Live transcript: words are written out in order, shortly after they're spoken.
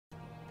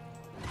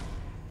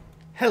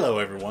Hello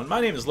everyone,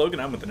 my name is Logan,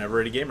 I'm with the Never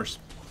Ready Gamers.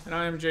 And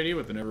I am JD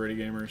with the Never Ready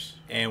Gamers.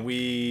 And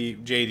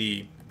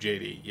JD,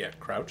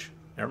 Crouch,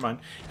 never mind,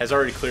 has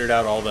already cleared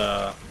out all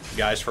the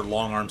guys for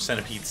Long Arm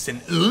Centipede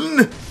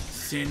Sin-un.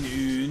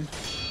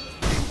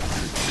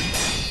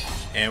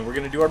 And we're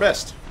going to do our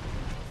best.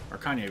 Our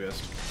Kanye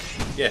best.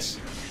 Yes,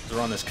 because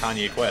we're on this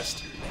Kanye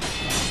quest.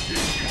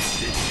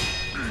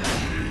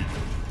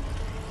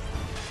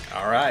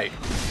 Alright.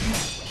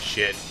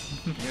 Shit.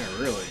 Yeah,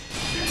 really.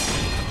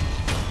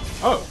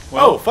 Oh,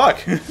 well. Oh,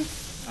 fuck.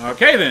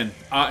 Okay, then.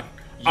 I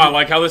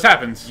like how this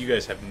happens. You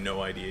guys have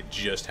no idea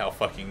just how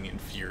fucking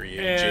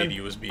infuriated And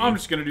JD was being. I'm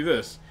just going to do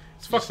this.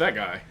 Fuck that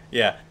guy.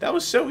 Yeah, that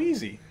was so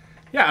easy.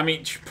 Yeah, I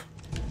mean...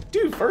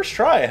 Dude, first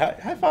try.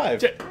 High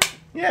five.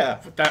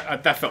 Yeah.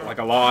 That felt like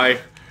a lie.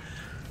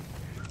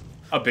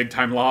 A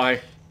big-time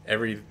lie.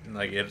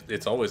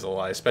 It's always a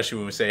lie, especially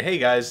when we say, hey,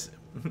 guys,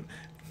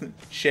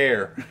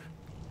 share.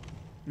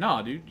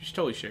 Nah, dude, you should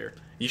totally share.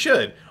 You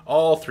should.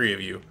 All three of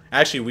you.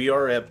 Actually, we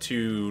are up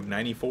to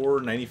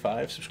 94,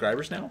 95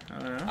 subscribers now.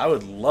 I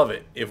would love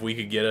it if we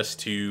could get us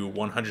to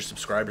 100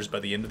 subscribers by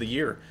the end of the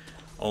year.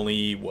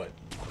 Only, what,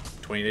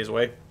 20 days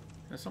away?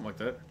 Yeah, something like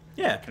that.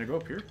 Yeah. Can I go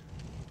up here?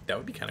 That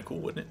would be kind of cool,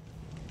 wouldn't it?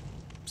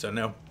 So,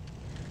 no.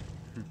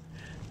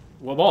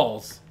 Well,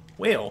 balls.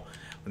 Well,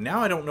 now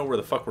I don't know where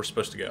the fuck we're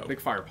supposed to go.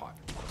 Big fire pot.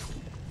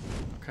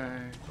 Okay.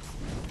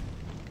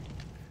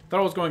 Thought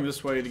I was going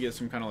this way to get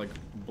some kind of, like,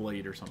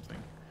 blade or something.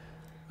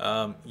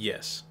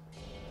 Yes.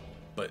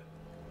 But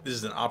this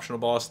is an optional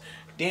boss.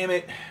 Damn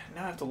it.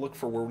 Now I have to look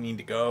for where we need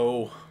to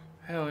go.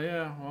 Hell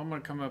yeah. Well, I'm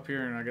going to come up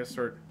here and I guess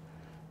start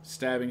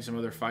stabbing some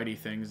other fighty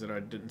things that I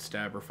didn't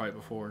stab or fight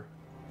before.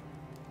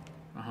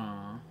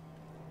 Uh-huh.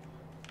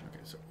 Okay,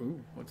 so, ooh,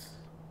 what's...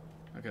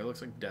 Okay, it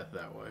looks like death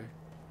that way.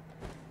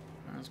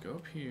 Alright, let's go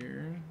up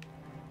here.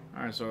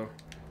 Alright, so,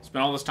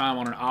 spent all this time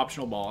on an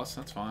optional boss.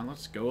 That's fine.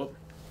 Let's go up.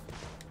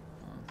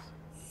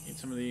 Let's eat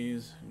some of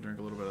these, drink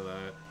a little bit of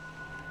that.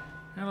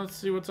 And let's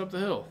see what's up the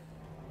hill.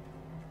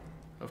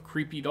 Of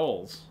creepy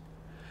dolls.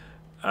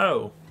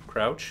 Oh,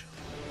 Crouch.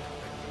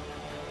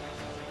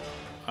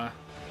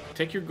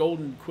 Take your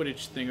golden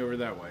Quidditch thing over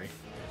that way.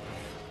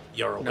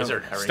 You're a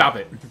wizard, Harry. Stop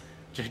it.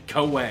 Just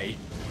go away.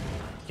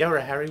 You're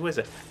a Harry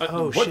wizard.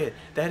 Oh, what? Shit.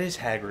 That is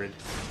Hagrid.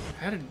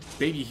 How did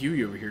baby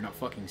Huey over here not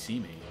fucking see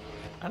me?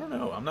 I don't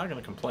know. I'm not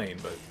going to complain,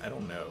 but I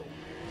don't know.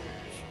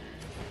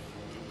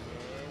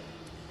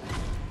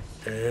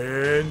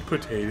 And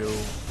potato.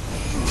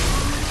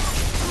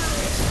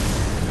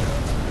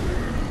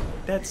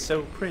 That's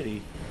so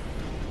pretty.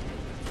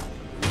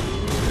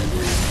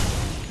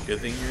 Good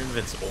thing you're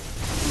invincible.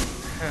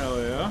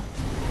 Hell yeah.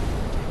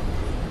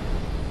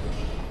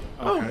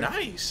 Oh, Okay.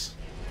 nice.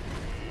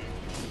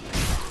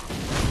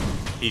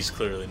 He's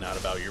clearly not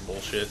about your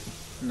bullshit.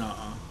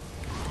 Nuh-uh.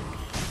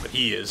 But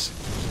he is.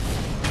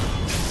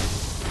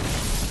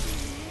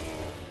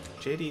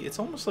 JD, it's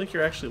almost like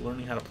you're actually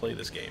learning how to play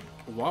this game.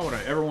 Why would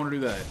I ever want to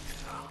do that?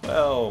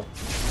 Well,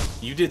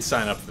 you did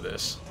sign up for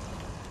this.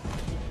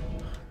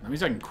 That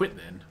means I can quit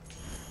then.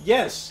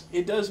 Yes,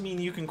 it does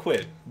mean you can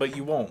quit, but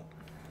you won't.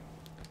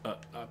 I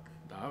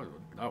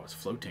was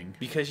floating.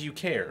 Because you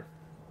care.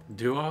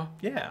 Do I?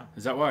 Yeah.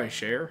 Is that why I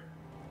share?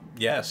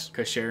 Yes.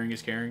 Because sharing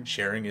is caring?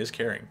 Sharing is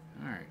caring.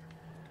 Alright.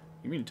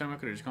 You mean to tell me I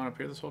could have just gone up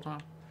here this whole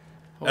time?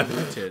 Holy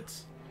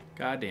tits.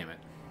 God damn it.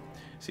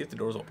 See if the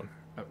door's open.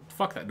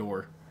 Fuck that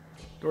door.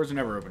 Doors are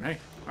never open. Hey.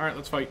 Alright,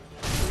 let's fight.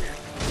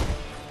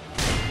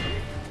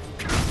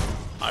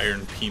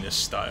 Iron penis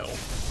style.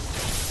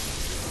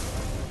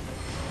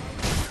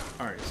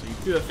 Alright, so you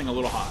threw that thing a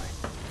little high.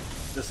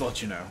 Just to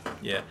let you know.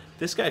 Yeah.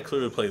 This guy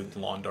clearly played with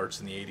lawn darts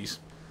in the 80s.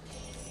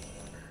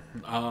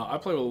 I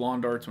played with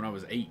lawn darts when I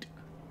was 8.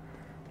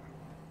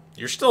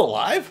 You're still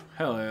alive?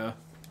 Hell yeah.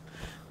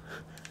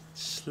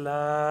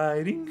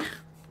 Sliding.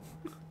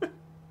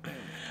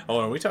 Oh,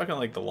 are we talking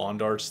like the lawn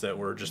darts that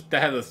were just...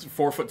 That had a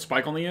 4-foot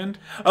spike on the end?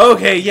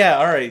 Okay, yeah,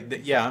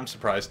 alright. Yeah, I'm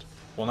surprised.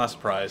 Well, not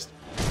surprised.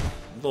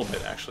 A little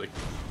bit, actually.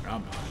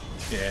 I'm not.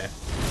 Yeah.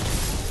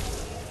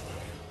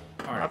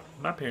 Alright.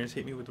 My parents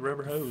hit me with the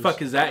rubber hose.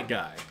 Fuck is that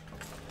guy?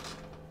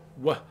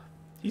 What?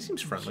 He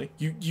seems friendly.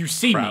 You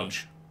see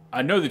Crouch. me.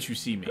 I know that you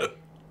see me.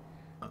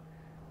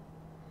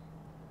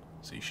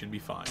 So you should be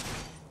fine.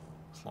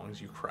 As long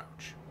as you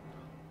crouch.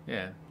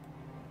 Yeah.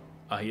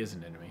 He is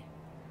an enemy.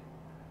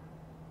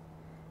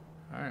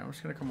 Alright, I'm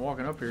just gonna come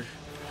walking up here.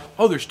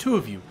 Oh, there's 2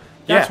 of you.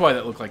 That's why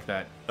that looked like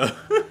that.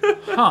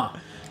 Huh.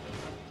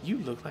 You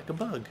look like a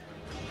bug.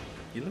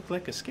 You look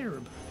like a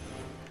scarab.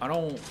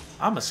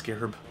 I'm a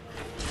scarab.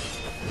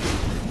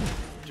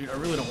 Dude, I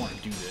really don't want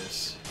to do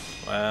this.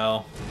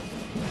 Well,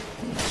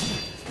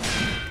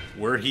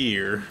 we're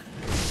here.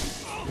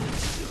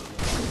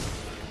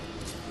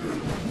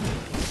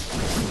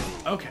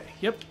 Okay,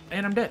 yep,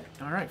 and I'm dead.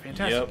 Alright,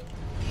 fantastic. Yep,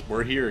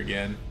 we're here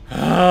again.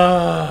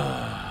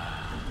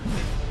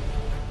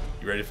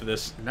 You ready for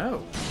this? No.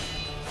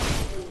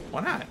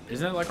 Why not?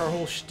 Isn't that like our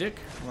whole shtick?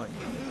 Like,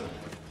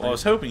 well, I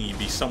was hoping you'd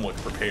be somewhat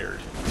prepared.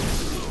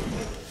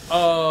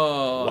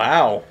 Oh.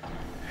 Wow.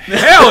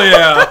 Hell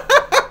yeah!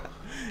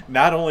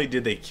 Not only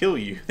did they kill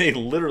you, they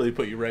literally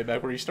put you right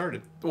back where you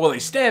started. Well, they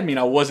stabbed me and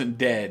I wasn't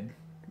dead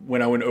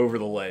when I went over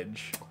the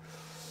ledge.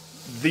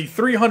 The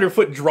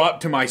 300-foot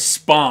drop to my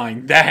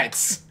spine,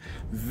 that's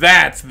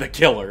the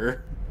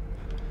killer.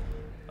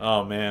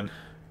 Oh, man.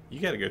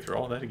 You got to go through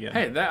all that again.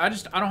 Hey, I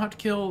don't have to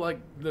kill, like,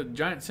 the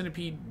giant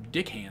centipede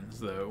dick hands,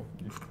 though.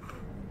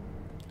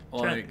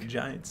 Like,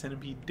 giant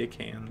centipede dick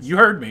hands. You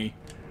heard me.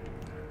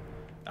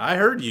 I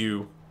heard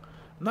you.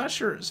 I'm not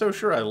so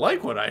sure I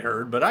like what I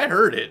heard, but I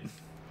heard it.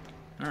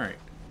 Alright.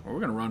 Well, we're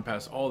going to run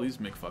past all these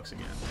McFucks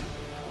again.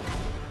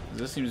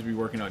 This seems to be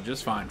working out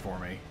just fine for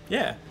me.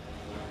 Yeah.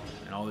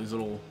 And all these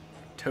little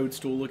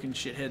toadstool-looking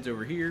shitheads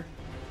over here.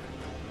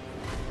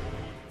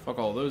 Fuck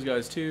all those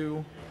guys,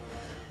 too.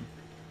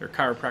 They're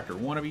chiropractor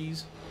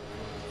wannabes.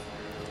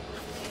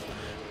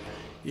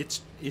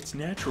 It's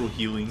natural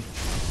healing.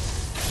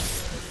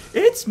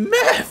 It's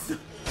meth!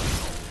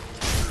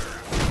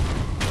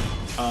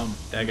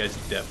 That guy's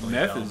definitely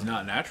Meth dumb. is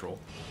not natural.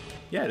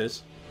 Yeah, it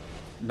is.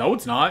 No,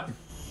 it's not.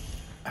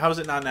 How is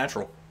it not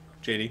natural,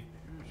 JD?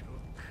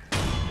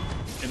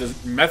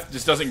 Meth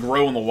just doesn't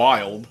grow in the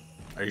wild.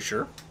 Are you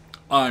sure?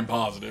 I'm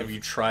positive. Have you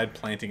tried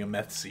planting a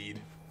meth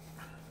seed?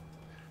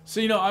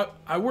 So, you know,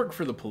 I work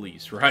for the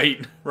police,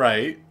 right?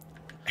 Right.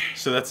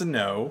 So that's a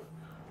no.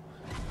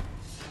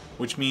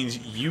 Which means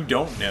you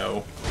don't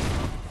know.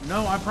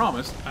 No, I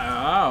promise.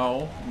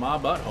 Ow, my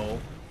butthole.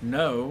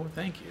 No,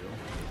 thank you.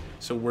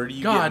 So where do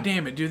you God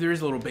damn it, dude, there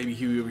is a little baby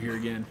Huey over here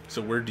again.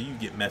 So where do you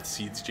get meth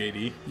seeds,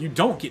 JD? You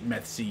don't get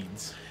meth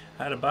seeds.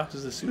 How do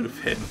boxes of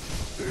Sudafed?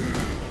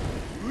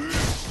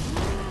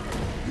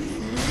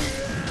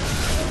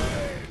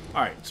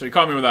 Alright, so you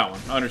caught me with that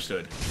one.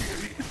 Understood.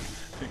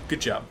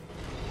 Good job.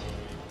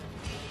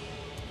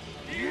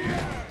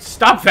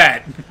 Stop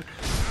that!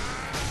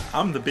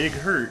 I'm the big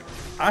hurt.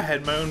 I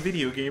had my own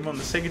video game on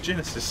the Sega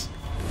Genesis.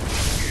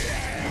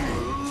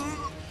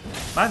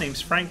 My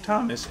name's Frank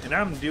Thomas, and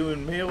I'm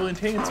doing male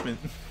enhancement.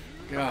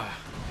 God.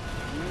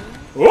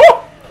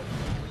 Oh!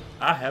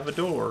 I have a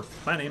door.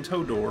 My name's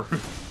Hodor.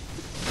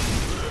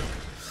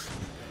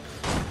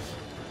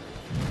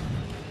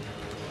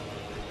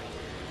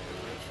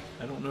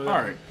 I don't know that.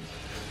 Alright.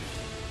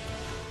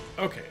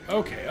 Okay.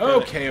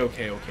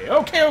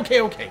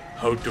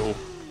 Hodor.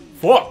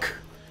 Fuck!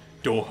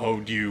 Don't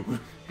hold you.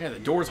 Yeah, the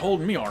door's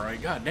holding me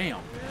alright. God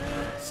damn.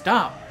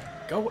 Stop.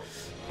 Go.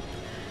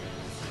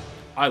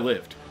 I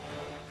lived.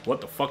 What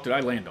the fuck did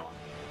I land on?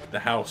 The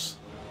house.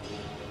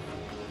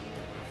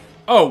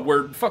 Oh,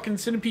 where fucking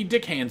Centipede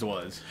Dick Hands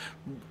was.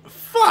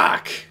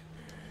 Fuck!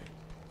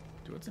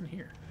 Dude, what's in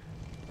here?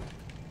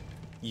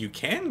 You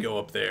can go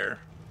up there.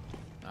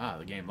 Ah,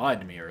 the game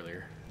lied to me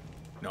earlier.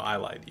 No, I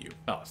lied to you.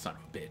 Oh, son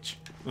of a bitch.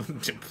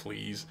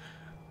 Please.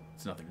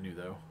 It's nothing new,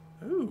 though.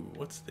 Ooh,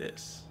 what's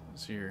this?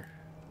 What's here?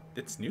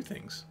 It's new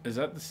things. Is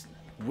that this?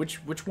 Which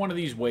one of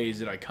these ways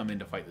did I come in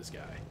to fight this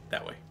guy?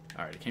 That way.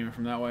 Alright, it came in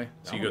from that way?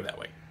 So you go that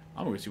way.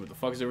 I'm gonna see what the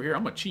fuck is over here.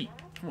 I'm gonna cheat.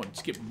 I'm gonna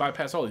skip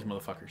bypass all these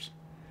motherfuckers.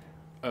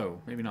 Oh,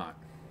 maybe not.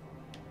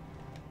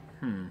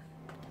 Hang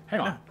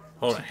on.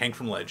 Hold on, hang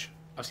from ledge.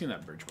 I've seen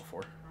that bridge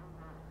before.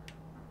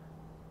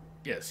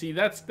 Yeah, see,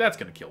 that's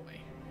gonna kill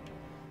me.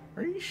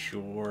 Are you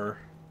sure?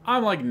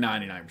 I'm like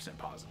 99%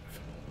 positive.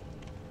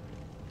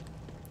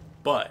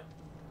 But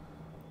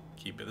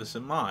keep this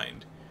in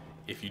mind.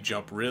 If you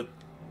jump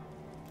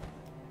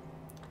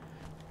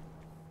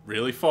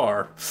really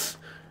far,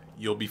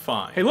 you'll be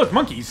fine. Hey, look,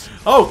 monkeys!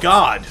 Oh,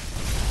 God!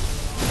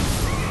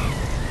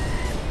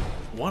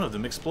 One of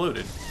them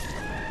exploded.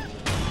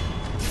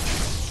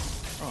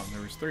 Oh, and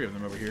there was 3 of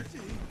them over here.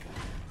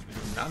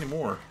 Not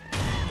anymore.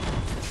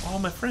 All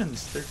my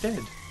friends, they're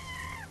dead.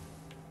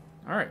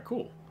 Alright,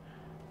 cool.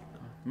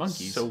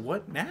 Monkeys. So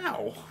what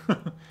now?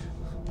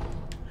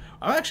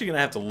 I'm actually going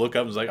to have to look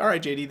up and be like,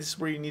 alright, JD, this is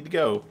where you need to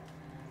go.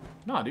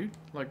 Nah, dude.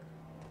 Like,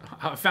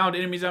 I found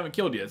enemies I haven't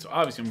killed yet, so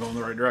obviously I'm going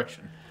the right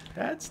direction.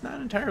 That's not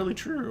entirely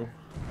true.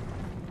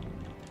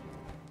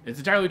 It's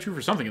entirely true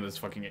for something in this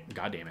fucking...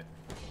 God damn it.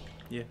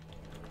 Yeah.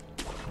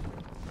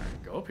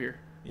 Alright, go up here.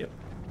 Yep.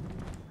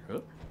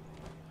 Hook.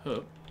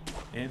 Hook.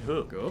 And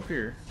hook. Go up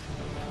here.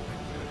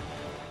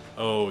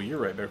 Oh, you're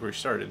right back where you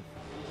started.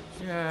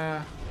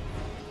 Yeah.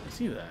 I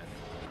see that.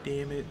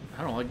 Damn it.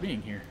 I don't like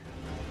being here.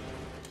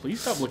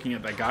 Please stop looking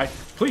at that guy.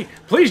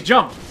 Please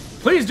jump.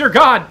 Please, dear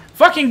God,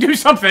 fucking do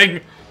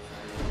something.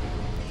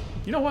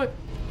 You know what?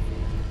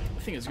 I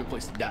think it's a good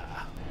place to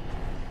die.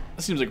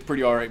 That seems like a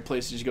pretty alright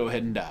place to just go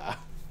ahead and die.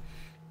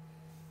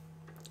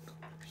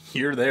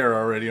 You're there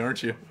already,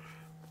 aren't you?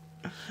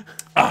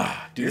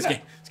 Dude, this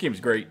game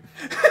is great.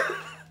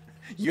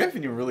 You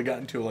haven't even really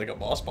gotten to like a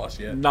boss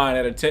yet. 9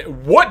 out of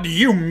 10. What do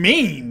you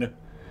mean?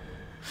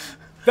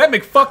 That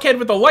McFuckhead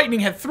with the lightning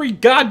had 3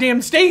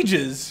 goddamn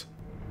stages.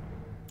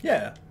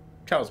 Yeah.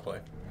 Child's play.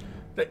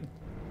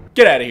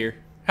 Get out of here.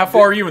 How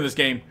far are you in this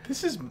game?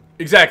 This is...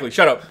 Exactly.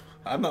 Shut up.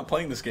 I'm not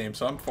playing this game,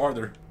 so I'm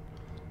farther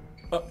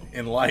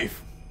in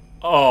life.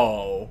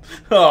 Oh.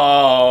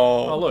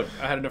 Oh, look.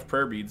 I had enough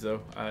prayer beads,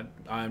 though.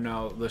 I'm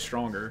now the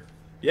stronger.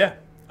 Yeah.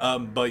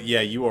 But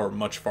yeah, you are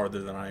much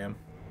farther than I am.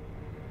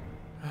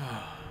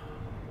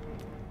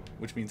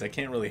 which means I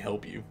can't really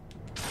help you.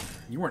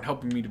 You weren't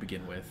helping me to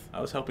begin with.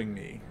 I was helping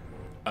me.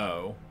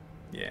 Oh.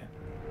 Yeah.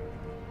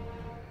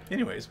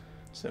 Anyways,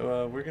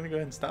 so we're going to go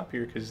ahead and stop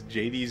here because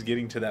JD's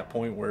getting to that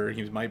point where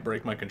he might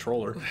break my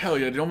controller. Hell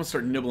yeah, dude, I'm going to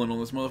start nibbling on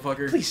this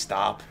motherfucker. Please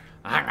stop.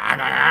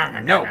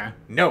 No,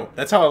 no,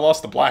 that's how I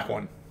lost the black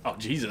one. Oh,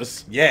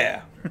 Jesus.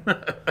 Yeah.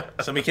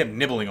 Somebody kept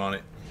nibbling on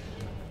it.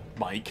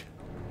 Mike.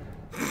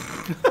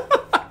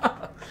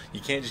 You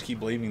can't just keep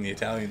blaming the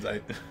Italians.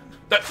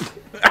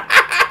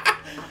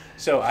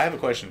 So, I have a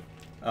question.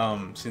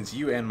 Since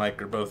you and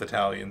Mike are both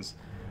Italians,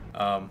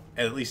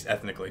 at least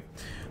ethnically.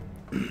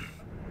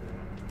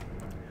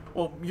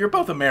 Well, you're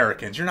both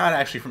Americans. You're not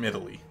actually from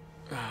Italy.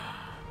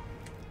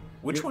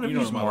 Which one of you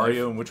is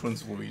Mario and which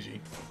one's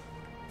Luigi?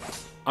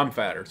 I'm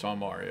fatter, so I'm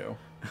Mario.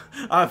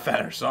 I'm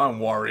fatter, so I'm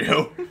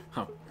Wario.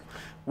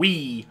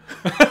 Wee.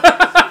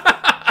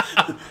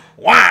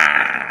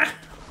 Wah!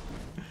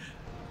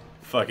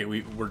 Fuck it,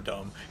 we're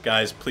dumb.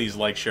 Guys, please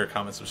like, share,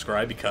 comment,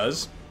 subscribe,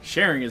 because...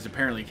 sharing is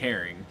apparently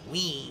caring.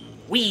 Wee.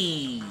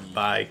 Wee.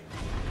 Bye.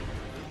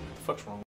 What the fuck's wrong?